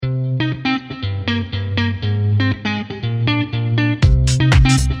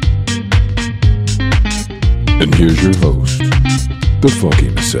here's your host, the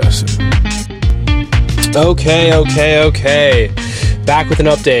fucking assassin. Okay. Back with an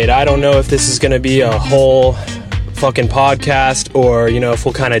update. I don't know if this is going to be a whole fucking podcast or, if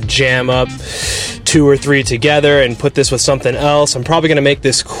we'll kind of jam up 2 or 3 together and put this with something else. I'm probably going to make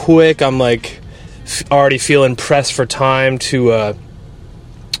this quick. I'm already feeling pressed for time to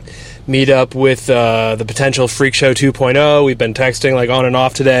meet up with the potential Freak Show 2.0. We've been texting on and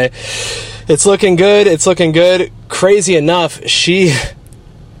off today. It's looking good. Crazy enough, she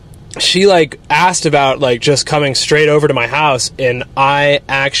asked about just coming straight over to my house, and I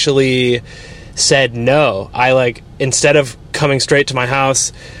actually said no. Instead of coming straight to my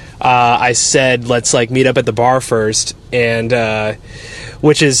house, I said let's meet up at the bar first, and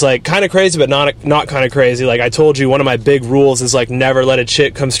which is kind of crazy, but not kind of crazy. I told you, one of my big rules is never let a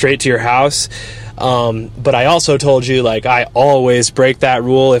chick come straight to your house. But I also told you I always break that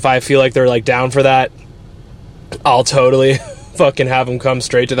rule. If I feel like they're down for that, I'll totally fucking have them come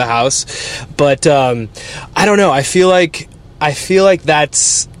straight to the house. But I don't know. I feel like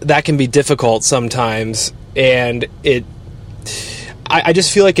that can be difficult sometimes, and I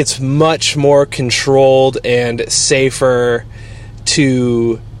just feel like it's much more controlled and safer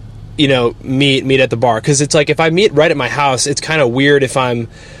to meet at the bar, because it's if I meet right at my house, it's kind of weird if I'm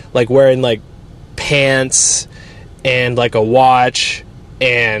wearing pants and a watch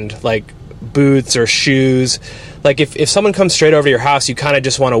and boots or shoes. If someone comes straight over to your house, you kind of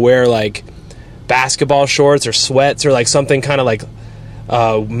just want to wear basketball shorts or sweats or something kind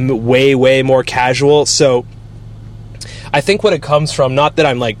of way more casual. So I think what it comes from, not that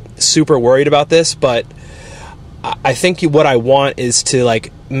I'm super worried about this, but I think what I want is to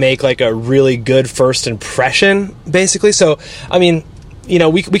make a really good first impression, basically. So I mean,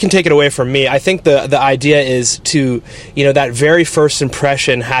 we can take it away from me. I think the idea is to, that very first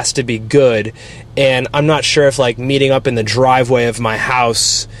impression has to be good. And I'm not sure if meeting up in the driveway of my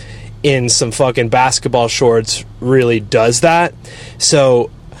house in some fucking basketball shorts really does that. So,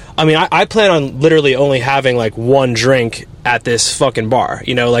 I mean, I plan on literally only having one drink at this fucking bar,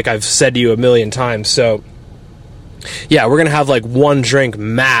 I've said to you a million times. So yeah, we're going to have 1 drink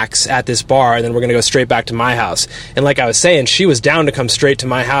max at this bar, and then we're going to go straight back to my house. And I was saying, she was down to come straight to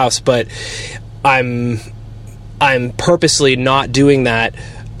my house, but I'm purposely not doing that,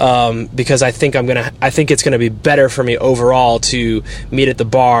 because I think it's going to be better for me overall to meet at the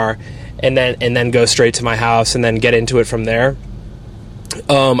bar and then go straight to my house and then get into it from there.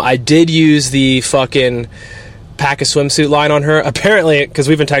 I did use the fucking pack a swimsuit line on her, apparently, because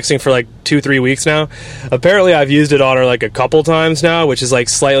we've been texting for 2-3 weeks now. Apparently I've used it on her a couple times now, which is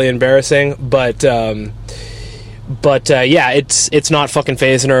slightly embarrassing, but yeah, it's not fucking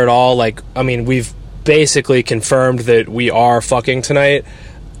phasing her at all. I mean, we've basically confirmed that we are fucking tonight.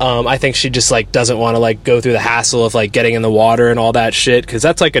 I think she just doesn't want to go through the hassle of getting in the water and all that shit, because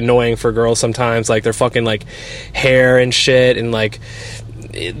that's annoying for girls sometimes. Their fucking hair and shit, and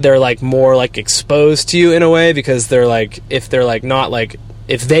they're more exposed to you in a way, because they're if they're not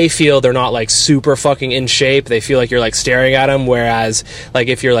if they feel they're not super fucking in shape, they feel you're staring at them, whereas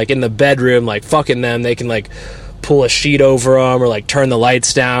if you're in the bedroom fucking them, they can pull a sheet over them or turn the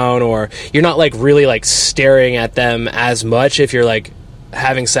lights down, or you're not really staring at them as much if you're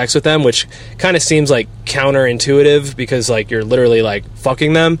having sex with them, which kind of seems counterintuitive, because you're literally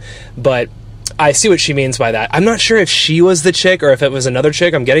fucking them. But I see what she means by that. I'm not sure if she was the chick or if it was another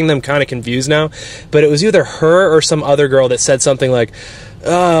chick. I'm getting them kind of confused now. But it was either her or some other girl that said something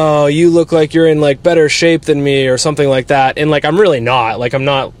oh, you look like you're in better shape than me, or something like that. And I'm really not.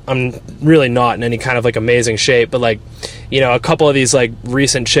 I'm really not in any kind of amazing shape. But a couple of these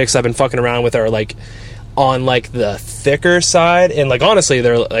recent chicks I've been fucking around with are on the thicker side, and honestly,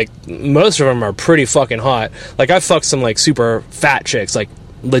 they're most of them are pretty fucking hot. I've fucked some super fat chicks,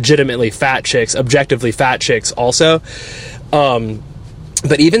 legitimately fat chicks, objectively fat chicks also.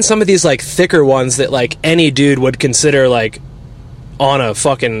 But even some of these thicker ones that any dude would consider on a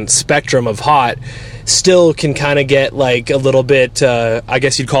fucking spectrum of hot, still can kind of get a little bit, I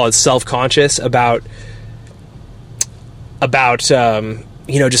guess you'd call it self-conscious about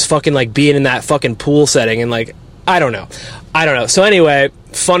just fucking being in that fucking pool setting, and I don't know. So anyway,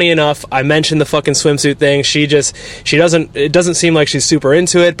 funny enough, I mentioned the fucking swimsuit thing. It doesn't seem like she's super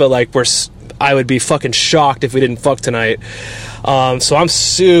into it, but I would be fucking shocked if we didn't fuck tonight. So I'm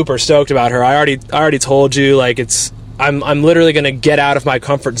super stoked about her. I already told you, I'm literally gonna get out of my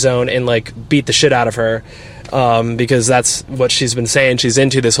comfort zone and beat the shit out of her, because that's what she's been saying she's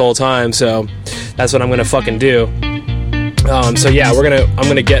into this whole time. So that's what I'm gonna fucking do. So yeah, I'm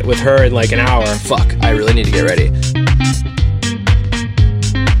gonna get with her in an hour. Fuck, I really need to get ready.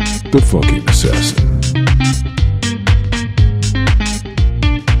 The fucking assassin.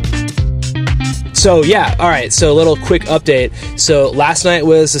 So yeah, all right. So a little quick update. So last night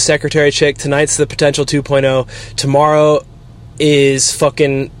was the secretary chick. Tonight's the potential 2.0. Tomorrow is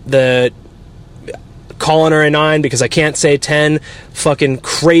fucking the calling her a 9 because I can't say 10. Fucking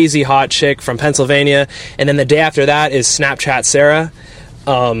crazy hot chick from Pennsylvania. And then the day after that is Snapchat Sarah.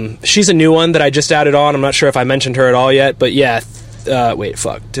 She's a new one that I just added on. I'm not sure if I mentioned her at all yet, but yeah. Wait,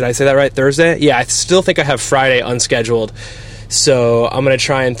 fuck. Did I say that right? Thursday? Yeah, I still think I have Friday unscheduled. So I'm going to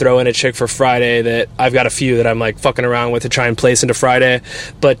try and throw in a chick for Friday that I've got a few that I'm like fucking around with to try and place into Friday.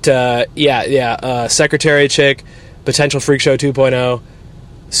 But secretary chick, potential freak show 2.0,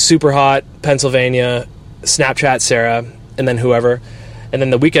 super hot, Pennsylvania, Snapchat Sarah, and then whoever. And then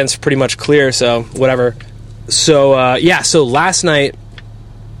the weekend's pretty much clear, so whatever. So so last night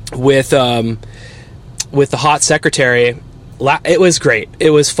with the hot secretary, it was great. It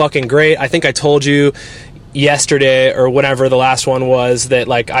was fucking great. I think I told you yesterday or whenever the last one was that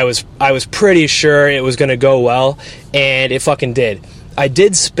like I was pretty sure it was going to go well, and it fucking did. I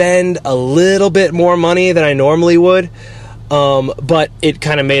did spend a little bit more money than I normally would, but it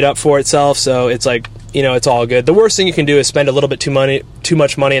kind of made up for itself, so it's like, you know, it's all good. The worst thing you can do is spend a little bit too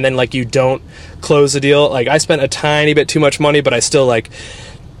much money and then like you don't close the deal. Like I spent a tiny bit too much money, but I still like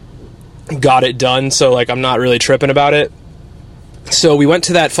got it done, so like I'm not really tripping about it. So we went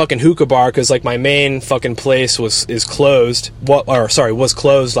to that fucking hookah bar because like my main fucking place was closed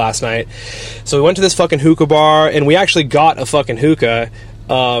last night. So we went to this fucking hookah bar and we actually got a fucking hookah,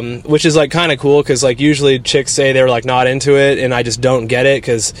 which is like kind of cool because like usually chicks say they're like not into it and I just don't get it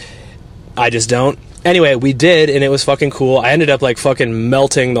because I just don't. Anyway, we did and it was fucking cool. I ended up like fucking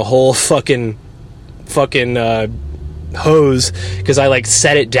melting the whole fucking hose because I like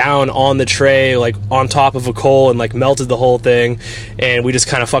set it down on the tray like on top of a coal and like melted the whole thing, and we just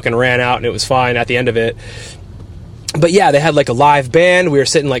kind of fucking ran out and it was fine at the end of it. But yeah, they had like a live band. We were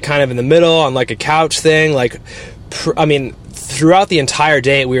sitting like kind of in the middle on like a couch thing. Like throughout the entire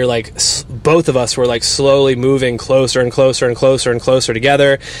day we were like both of us were like slowly moving closer and closer and closer and closer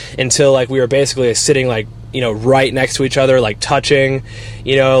together until like we were basically sitting like, you know, right next to each other, like touching,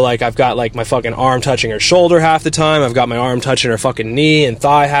 you know, like I've got like my fucking arm touching her shoulder half the time, I've got my arm touching her fucking knee and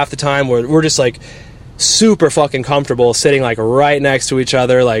thigh half the time. We're just like super fucking comfortable sitting like right next to each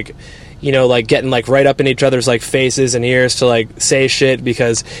other, like, you know, like getting like right up in each other's like faces and ears to like say shit,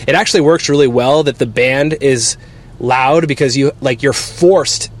 because it actually works really well that the band is loud because you're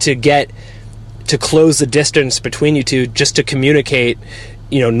forced to get to close the distance between you two just to communicate,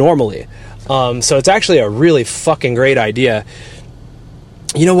 you know, normally. So it's actually a really fucking great idea.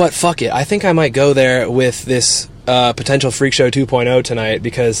 You know what? Fuck it. I think I might go there with this potential freak show 2.0 tonight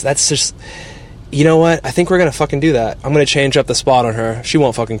because that's just, you know what? I think we're gonna fucking do that. I'm gonna change up the spot on her. She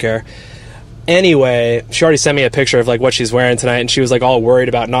won't fucking care. Anyway, she already sent me a picture of like what she's wearing tonight, and she was like all worried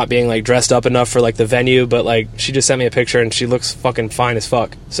about not being like dressed up enough for like the venue, but like she just sent me a picture and she looks fucking fine as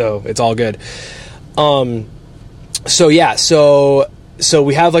fuck, so it's all good. So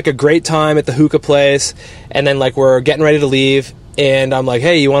we have like a great time at the hookah place, and then like we're getting ready to leave, and I'm like,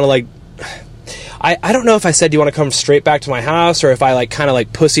 hey, you want to like, I don't know if I said you want to come straight back to my house or if I like kind of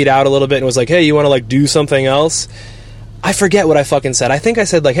like pussied out a little bit and was like, hey, you want to like do something else? I forget what I fucking said. I think I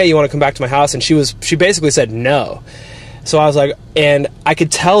said like, hey, you want to come back to my house? And she basically said no. So I was like, and I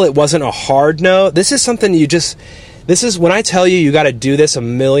could tell it wasn't a hard no. This is something this is when I tell you you got to do this a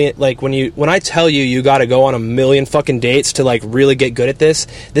million, like when I tell you got to go on a million fucking dates to like really get good at this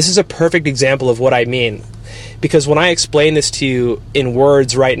is a perfect example of what I mean. Because when I explain this to you in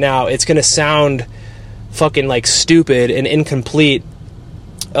words right now, it's going to sound fucking like stupid and incomplete.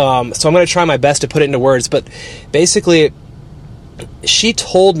 So I'm going to try my best to put it into words, but basically she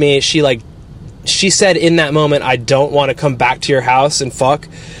told me, she said in that moment, I don't want to come back to your house and fuck.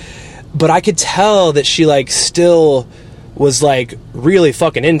 But I could tell that she like still was like really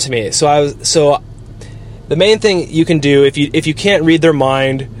fucking into me. So the main thing you can do if you can't read their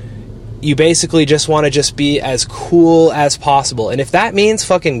mind, you basically just want to just be as cool as possible. And if that means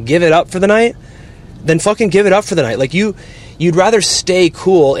fucking give it up for the night, then fucking give it up for the night. Like you'd rather stay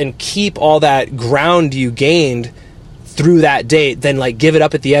cool and keep all that ground you gained through that date than like give it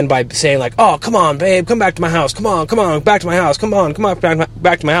up at the end by saying like, oh, come on, babe, come back to my house. Come on, back to my house. Come on,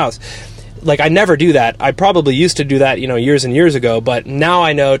 back to my house. Like, I never do that. I probably used to do that, you know, years and years ago, but now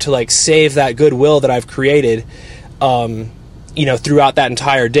I know to like save that goodwill that I've created, you know, throughout that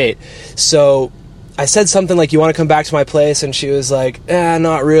entire date. So I said something like, you want to come back to my place? And she was like,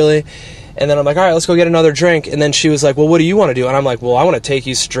 not really. And then I'm like, all right, let's go get another drink. And then she was like, well, what do you want to do? And I'm like, well, I want to take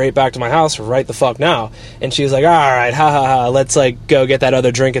you straight back to my house right the fuck now. And she was like, all right, ha ha ha, let's like go get that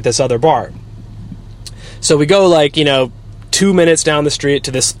other drink at this other bar. So we go like, you know, 2 minutes down the street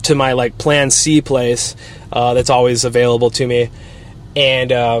to my like Plan C place that's always available to me.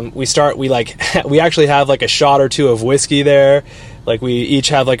 And we actually have like a shot or two of whiskey there. Like we each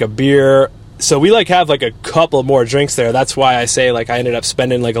have like a beer. So we like have like a couple more drinks there. That's why I say like I ended up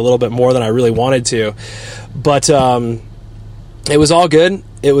spending like a little bit more than I really wanted to. But it was all good.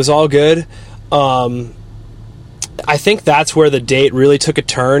 It was all good. I think that's where the date really took a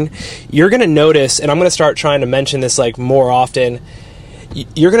turn. You're going to notice, and I'm going to start trying to mention this like more often.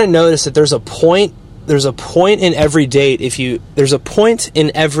 You're going to notice that there's a point in every date. There's a point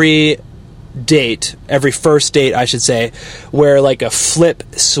in every date, every first date, I should say, where like a flip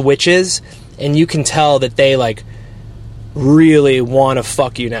switches and you can tell that they like really want to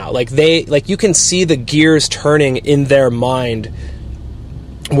fuck you now. Like you can see the gears turning in their mind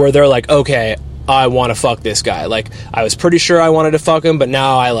where they're like, okay, I want to fuck this guy. Like, I was pretty sure I wanted to fuck him, but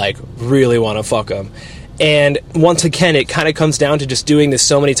now I like really want to fuck him. And once again, it kind of comes down to just doing this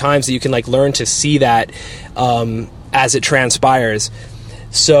so many times that you can like learn to see that as it transpires.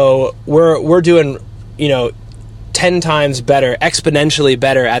 So we're doing, 10 times better, exponentially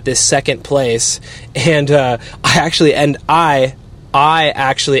better at this second place. And I actually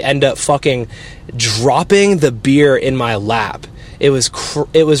end up fucking dropping the beer in my lap. It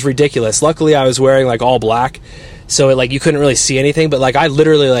was ridiculous. Luckily, I was wearing like all black, so you couldn't really see anything. But like I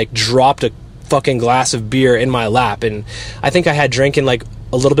literally like dropped a fucking glass of beer in my lap, and I think I had drinking like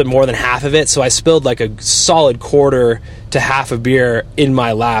a little bit more than half of it, so I spilled like a solid quarter to half a beer in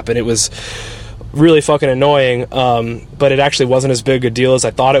my lap, and it was really fucking annoying. But it actually wasn't as big a deal as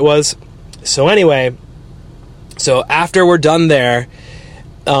I thought it was. So anyway, after we're done there.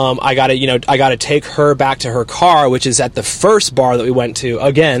 I gotta take her back to her car, which is at the first bar that we went to.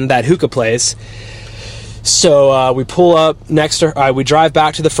 Again, that hookah place. So we pull up next to. We drive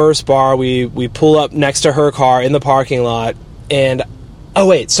back to the first bar. We pull up next to her car in the parking lot. And oh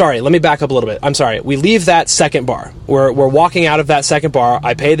wait, sorry. Let me back up a little bit. I'm sorry. We leave that second bar. We're walking out of that second bar.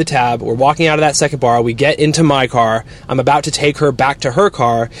 I pay the tab. We're walking out of that second bar. We get into my car. I'm about to take her back to her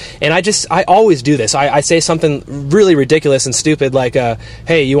car. And I always do this. I say something really ridiculous and stupid like,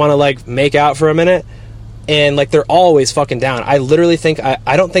 hey, you want to like make out for a minute? And like they're always fucking down. I literally think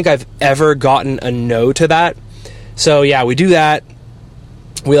I don't think I've ever gotten a no to that. So yeah, we do that.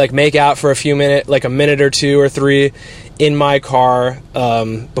 We like make out for a few minutes, like a minute or two or three in my car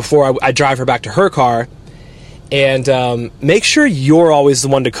before I drive her back to her car. And make sure you're always the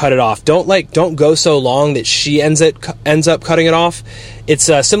one to cut it off. Don't go so long that she ends up cutting it off. It's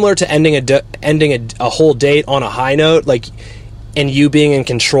similar to ending a whole date on a high note, like, and you being in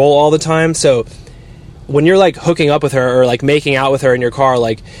control all the time. So when you're like hooking up with her or like making out with her in your car,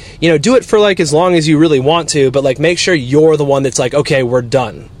 like, do it for like as long as you really want to, but like make sure you're the one that's like, okay, we're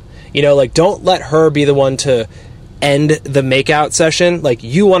done. Like don't let her be the one to end the makeout session. Like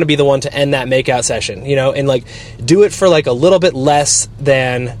you want to be the one to end that makeout session, and like do it for like a little bit less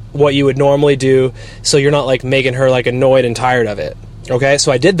than what you would normally do, so you're not like making her like annoyed and tired of it. Okay,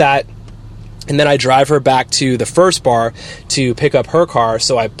 so I did that. And then I drive her back to the first bar to pick up her car.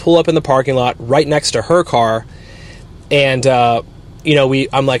 So I pull up in the parking lot right next to her car. And, I'm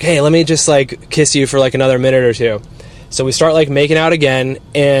like, hey, let me just like kiss you for like another minute or two. So we start like making out again.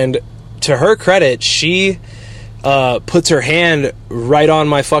 And to her credit, she puts her hand right on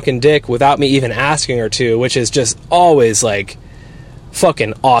my fucking dick without me even asking her to, which is just always like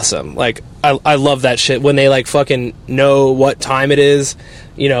fucking awesome. Like I love that shit when they like fucking know what time it is,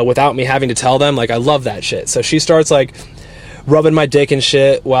 without me having to tell them. Like I love that shit. So she starts like rubbing my dick and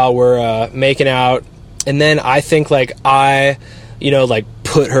shit while we're making out, and then I think like I like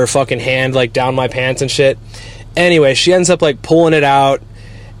put her fucking hand like down my pants and shit. Anyway, she ends up like pulling it out,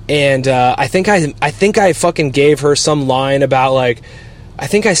 and I think I fucking gave her some line about like, I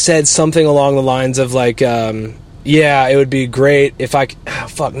think I said something along the lines of like, yeah, it would be great if I... Oh,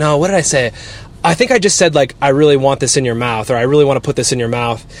 fuck, no, what did I say? I think I just said, like, I really want this in your mouth, or I really want to put this in your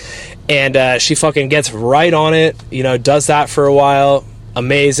mouth. And she fucking gets right on it, does that for a while.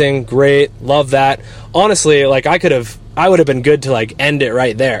 Amazing, great, love that. Honestly, like, I would have been good to, like, end it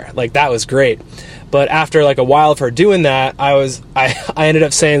right there. Like, that was great. But after like a while of her doing that, I ended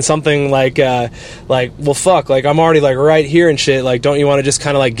up saying something like, well, fuck, like I'm already like right here and shit. Like, don't you want to just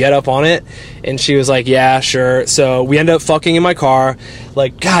kind of like get up on it? And she was like, yeah, sure. So we ended up fucking in my car.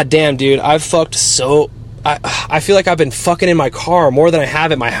 Like, god damn, dude, I've fucked so. I feel like I've been fucking in my car more than I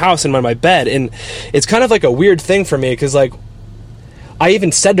have at my house and in my bed. And it's kind of like a weird thing for me because like I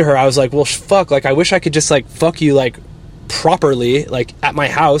even said to her, I was like, well, fuck, like I wish I could just like fuck you like properly, like at my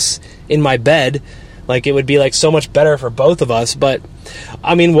house in my bed. Like, it would be, like, so much better for both of us. But,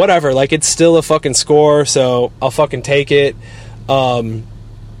 I mean, whatever. Like, it's still a fucking score, so I'll fucking take it.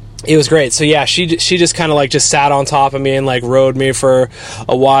 It was great. So, yeah, she just kind of, like, just sat on top of me and, like, rode me for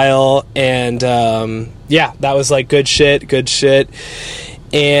a while. And, yeah, that was, like, good shit.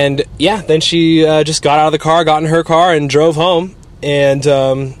 And, yeah, then she just got out of the car, got in her car, and drove home. And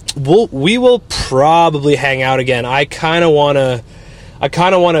we will probably hang out again. I kind of want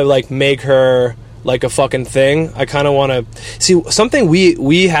to like make her like a fucking thing. I kind of want to see something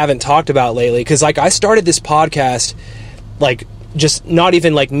we haven't talked about lately, because like I started this podcast like just not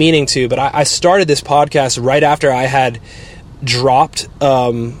even like meaning to, but I started this podcast right after I had dropped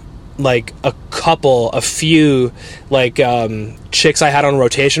like a few like chicks I had on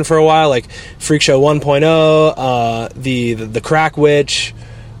rotation for a while, like Freak Show 1.0, the Crack Witch,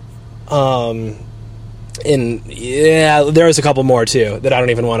 and yeah, there was a couple more too that I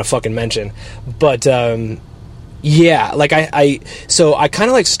don't even want to fucking mention. But yeah, like so I kind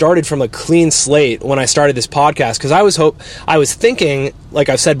of like started from a clean slate when I started this podcast, because I was thinking, like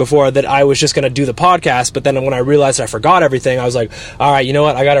I've said before, that I was just going to do the podcast, but then when I realized I forgot everything, I was like, all right, you know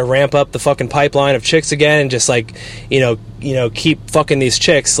what, I got to ramp up the fucking pipeline of chicks again, and just like, you know, keep fucking these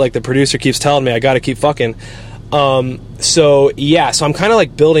chicks, like the producer keeps telling me I got to keep fucking. So yeah, so I'm kind of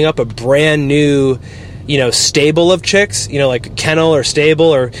like building up a brand new, you know, stable of chicks, you know, like kennel or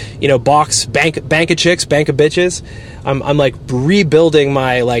stable, or, you know, bank of chicks, bank of bitches. I'm like rebuilding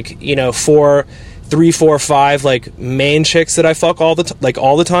my, like, you know, 3, 4, 5 like main chicks that I fuck all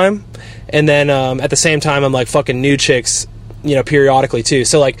the time, and then at the same time I'm like fucking new chicks, you know, periodically too.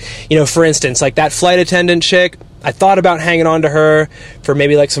 So like, you know, for instance, like that flight attendant chick, I thought about hanging on to her for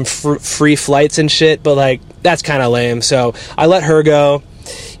maybe like some free flights and shit, but like that's kind of lame, so I let her go.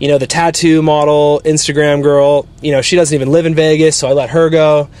 You know, the tattoo model, Instagram girl, you know, she doesn't even live in Vegas, so I let her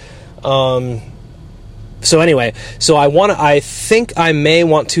go. So anyway, so I think I may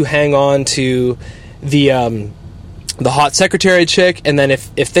want to hang on to the hot secretary chick, and then if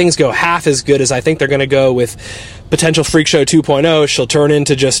things go half as good as I think they're going to go with potential Freak Show 2.0, she'll turn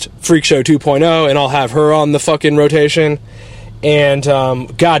into just Freak Show 2.0, and I'll have her on the fucking rotation. And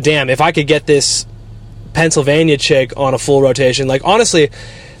goddamn, if I could get this Pennsylvania chick on a full rotation, like honestly,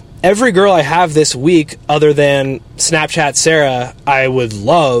 every girl I have this week other than Snapchat Sarah, I would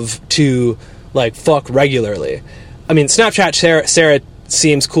love to like fuck regularly. I mean, Snapchat Sarah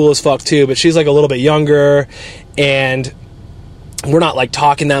seems cool as fuck too, but she's like a little bit younger, and we're not like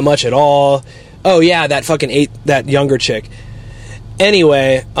talking that much at all. Oh yeah, that younger chick.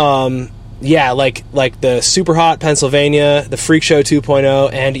 Anyway, yeah, like the super hot Pennsylvania, the Freak Show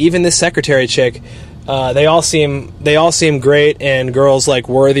 2.0, and even this secretary chick. They all seem great, and girls like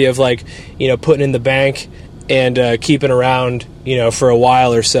worthy of, like, you know, putting in the bank and keeping around, you know, for a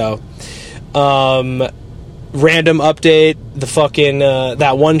while or so. Random update, the fucking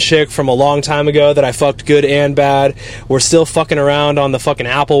that one chick from a long time ago that I fucked good and bad, we're still fucking around on the fucking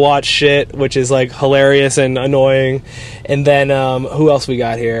Apple Watch shit, which is like hilarious and annoying. And then who else we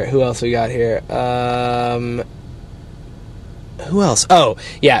got here? Who else? Oh,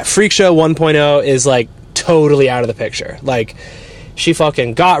 yeah, Freak Show 1.0 is, like, totally out of the picture. Like, she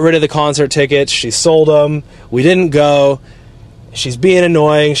fucking got rid of the concert tickets. She sold them. We didn't go. She's being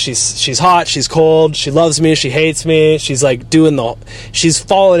annoying. She's hot. She's cold. She loves me. She hates me. She's, like, she's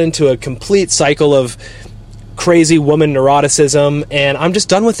fallen into a complete cycle of crazy woman neuroticism, and I'm just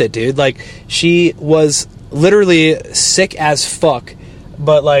done with it, dude. Like, she was literally sick as fuck,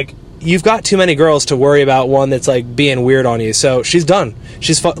 but, like, you've got too many girls to worry about one that's like being weird on you. So she's done.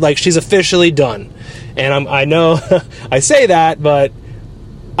 She's officially done. And I know I say that, but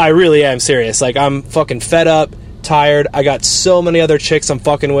I really am serious. Like, I'm fucking fed up, tired. I got so many other chicks I'm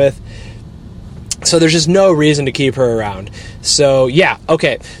fucking with. So there's just no reason to keep her around. So yeah,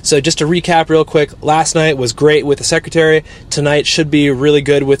 okay. So just to recap real quick, last night was great with the secretary. Tonight should be really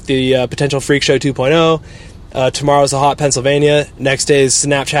good with the potential Freak Show 2.0. Tomorrow's the hot Pennsylvania. Next day is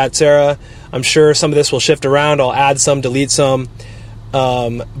Snapchat Sarah. I'm sure some of this will shift around. I'll add some, delete some.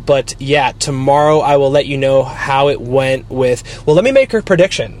 But yeah, tomorrow I will let you know how it went with... Well, let me make her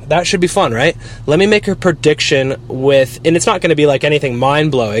prediction. That should be fun, right? Let me make her prediction with... And it's not going to be like anything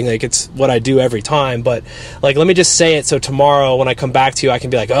mind-blowing. Like, it's what I do every time. But like, let me just say it so tomorrow when I come back to you, I can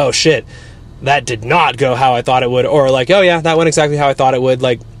be like, oh shit, that did not go how I thought it would. Or like, oh yeah, that went exactly how I thought it would.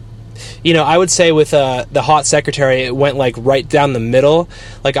 Like, you know, I would say with the hot secretary, it went like right down the middle.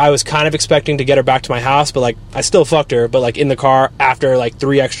 Like, I was kind of expecting to get her back to my house, but like I still fucked her, but like in the car after like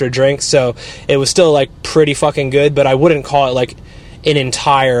 3 extra drinks. So it was still like pretty fucking good, but I wouldn't call it like an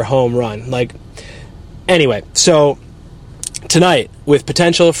entire home run. Like, anyway, so tonight with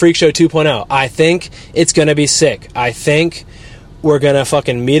Potential Freak Show 2.0. I think it's going to be sick. I think we're going to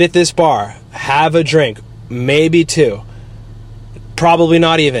fucking meet at this bar, have a drink, maybe two. Probably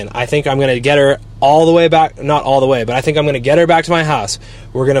not even. I think I'm going to get her all the way back, not all the way, but I think I'm going to get her back to my house.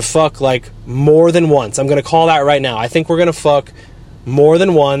 We're going to fuck like more than once. I'm going to call that right now. I think we're going to fuck more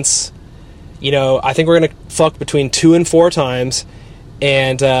than once. You know, I think we're going to fuck between 2 and 4 times.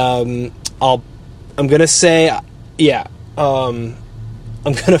 And I'm going to say, yeah, I'm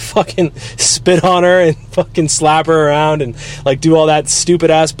gonna fucking spit on her and fucking slap her around and like do all that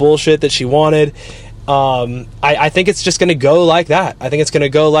stupid ass bullshit that she wanted. I think it's just gonna go like that. I think it's gonna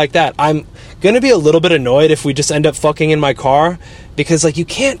go like that. I'm gonna be a little bit annoyed if we just end up fucking in my car, because like you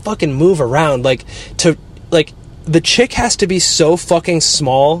can't fucking move around. Like the chick has to be so fucking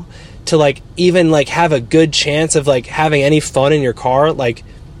small to like even like have a good chance of like having any fun in your car. Like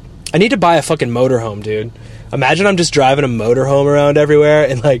I need to buy a fucking motorhome, dude. Imagine I'm just driving a motorhome around everywhere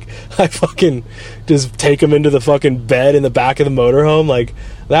and, like, I fucking just take them into the fucking bed in the back of the motorhome. Like,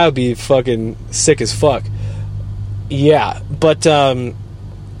 that would be fucking sick as fuck. Yeah, but,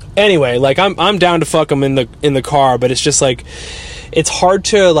 anyway, like, I'm down to fuck them in the car, but it's just, like, it's hard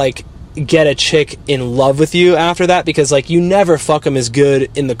to, like, get a chick in love with you after that, because, like, you never fuck them as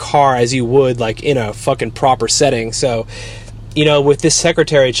good in the car as you would, like, in a fucking proper setting. So, you know, with this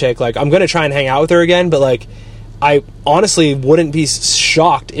secretary chick, like, I'm going to try and hang out with her again, but, like, I honestly wouldn't be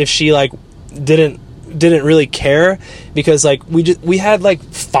shocked if she, like, didn't really care, because, like, we had, like,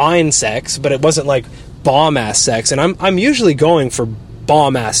 fine sex, but it wasn't, like, bomb-ass sex, and I'm usually going for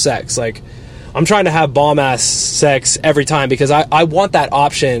bomb-ass sex. Like, I'm trying to have bomb-ass sex every time, because I want that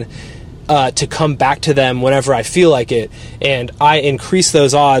option to come back to them whenever I feel like it, and I increase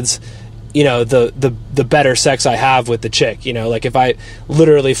those odds, you know, the better sex I have with the chick. You know, like, if I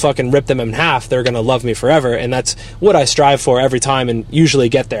literally fucking rip them in half, they're gonna love me forever, and that's what I strive for every time and usually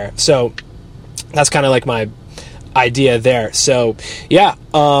get there. So that's kind of like my idea there. So yeah,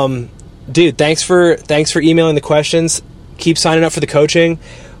 dude, thanks for emailing the questions. Keep signing up for the coaching.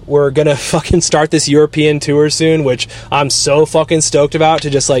 We're gonna fucking start this European tour soon, which I'm so fucking stoked about, to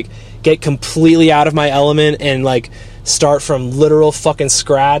just like get completely out of my element and like start from literal fucking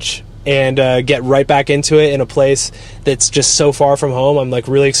scratch and get right back into it in a place that's just so far from home. I'm like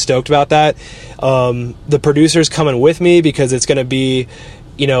really stoked about that. The producer's coming with me because it's going to be,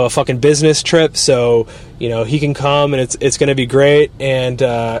 you know, a fucking business trip. So, you know, he can come and it's going to be great. And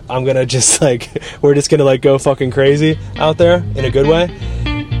I'm going to just like, we're just going to like go fucking crazy out there in a good way.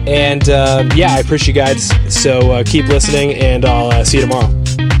 And yeah, I appreciate you guys. So keep listening, and I'll see you tomorrow.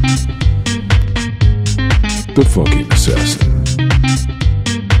 The Fucking Assassin.